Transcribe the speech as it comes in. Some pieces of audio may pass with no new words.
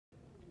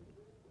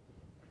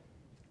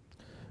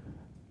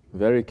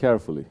very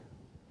carefully.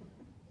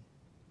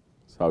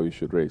 That's how you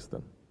should raise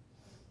them.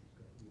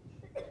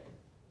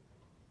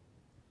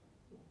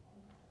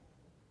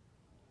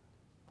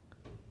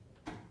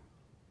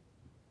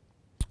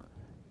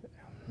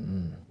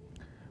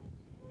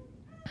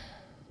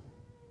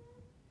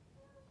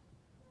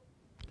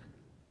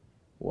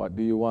 What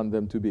do you want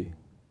them to be?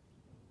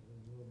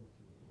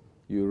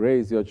 You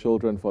raise your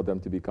children for them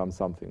to become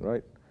something,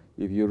 right?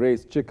 If you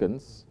raise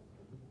chickens,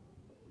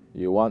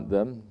 you want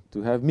them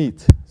to have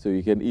meat so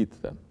you can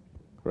eat them,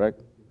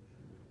 correct?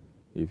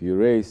 If you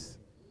raise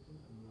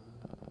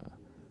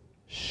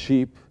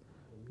sheep,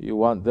 you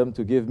want them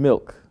to give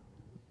milk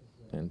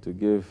and to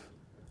give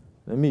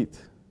the meat.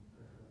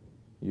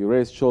 You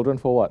raise children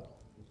for what?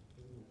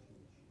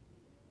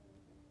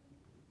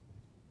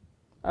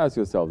 Ask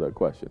yourself that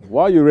question.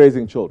 Why are you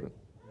raising children?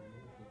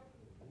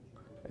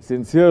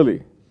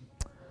 Sincerely.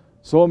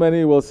 So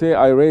many will say,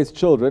 I raise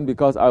children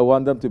because I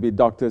want them to be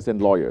doctors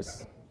and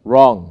lawyers.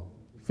 Wrong.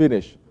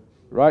 Finish.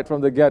 Right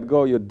from the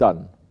get-go, you're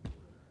done.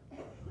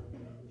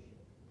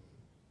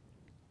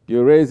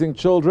 You're raising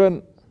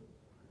children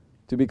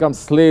to become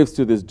slaves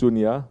to this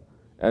dunya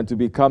and to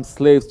become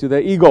slaves to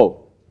their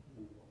ego.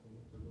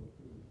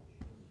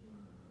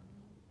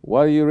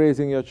 What are you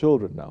raising your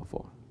children now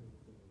for?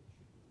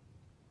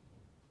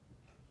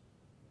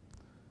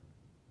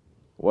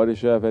 What is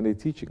Shaykh Effendi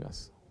teaching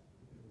us?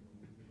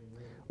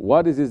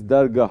 What is his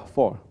Dergah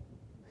for?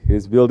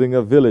 He's building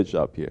a village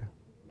up here.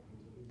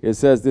 He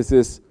says this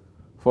is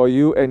for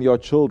you and your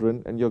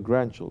children and your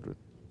grandchildren.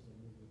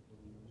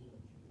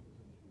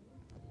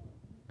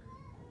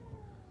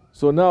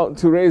 So now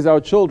to raise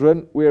our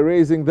children, we are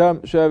raising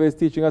them, Shaykh is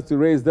teaching us to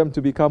raise them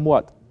to become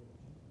what?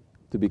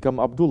 To become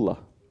Abdullah.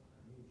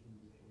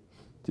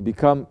 To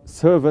become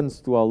servants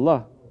to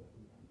Allah.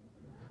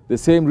 The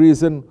same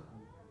reason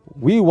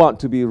we want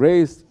to be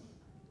raised,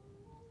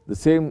 the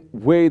same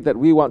way that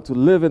we want to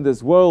live in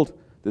this world,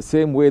 the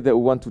same way that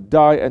we want to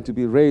die and to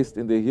be raised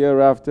in the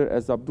hereafter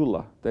as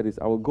Abdullah. That is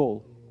our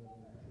goal.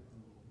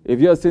 If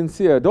you're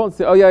sincere, don't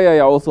say, oh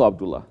yeah, also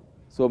Abdullah.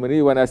 So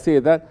many, when I say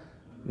that,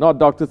 not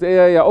doctors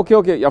say, yeah,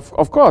 okay,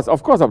 of course,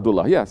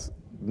 Abdullah, yes.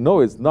 No,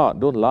 it's not,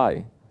 don't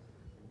lie.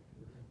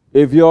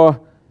 If your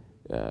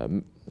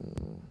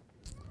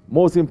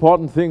most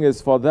important thing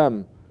is for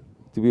them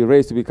to be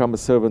raised to become a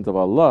servant of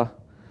Allah,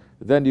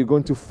 then you're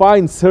going to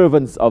find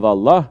servants of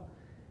Allah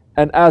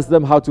and ask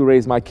them how to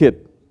raise my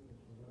kid.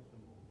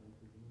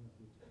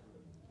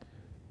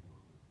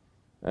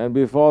 And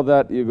before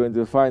that, you're going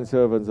to find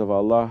servants of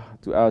Allah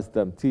to ask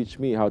them, teach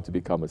me how to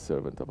become a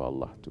servant of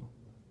Allah too.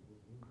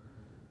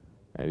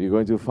 And you're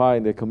going to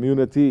find a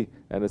community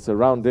and a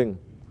surrounding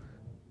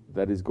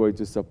that is going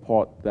to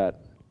support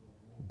that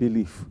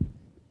belief.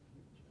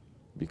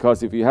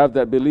 Because if you have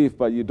that belief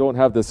but you don't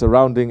have the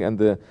surrounding and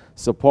the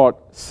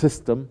support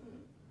system,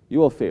 you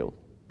will fail.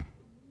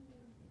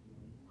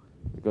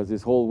 Because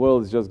this whole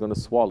world is just going to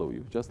swallow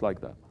you, just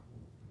like that.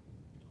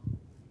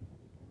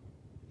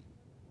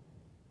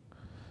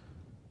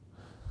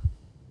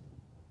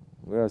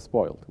 We are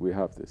spoiled. We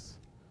have this.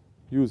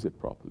 Use it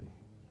properly.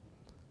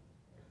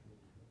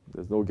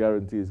 There's no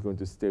guarantee it's going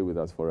to stay with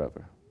us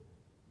forever.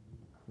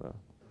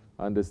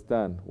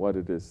 Understand what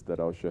it is that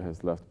our Shaykh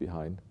has left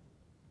behind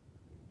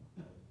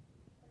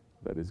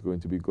that is going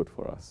to be good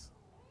for us.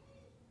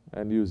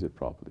 And use it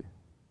properly.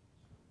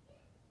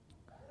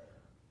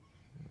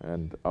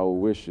 And our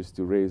wish is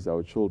to raise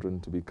our children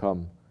to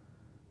become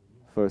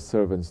first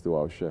servants to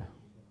our Shaykh,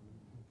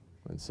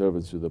 and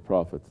servants to the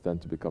Prophet, then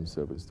to become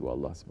servants to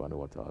Allah subhanahu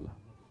wa ta'ala.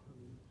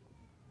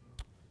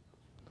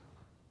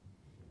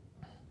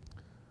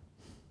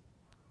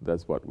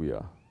 That's what we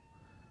are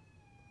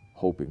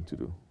hoping to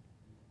do.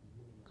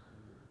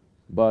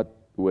 But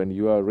when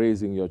you are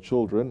raising your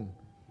children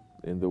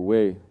in the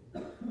way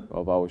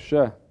of our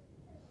Shaykh,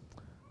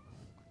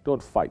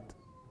 don't fight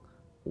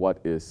what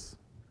is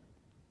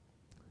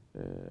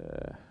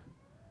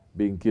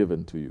being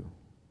given to you.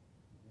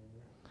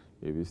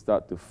 If you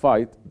start to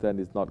fight, then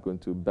it's not going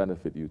to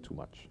benefit you too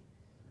much.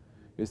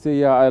 You say,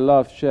 yeah, I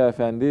love Shaykh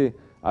Effendi,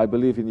 I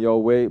believe in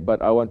your way,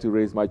 but I want to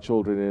raise my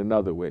children in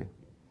another way.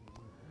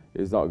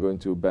 It's not going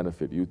to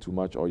benefit you too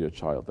much or your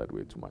child that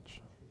way too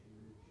much.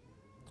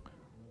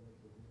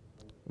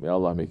 May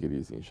Allah make it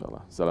easy,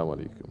 inshallah. Assalamu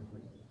alaikum.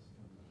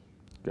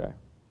 Okay.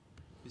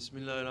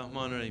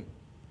 Bismillahirrahmanirrahim.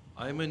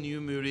 I'm a new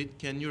murid.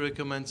 Can you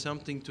recommend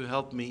something to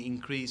help me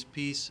increase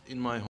peace in my home?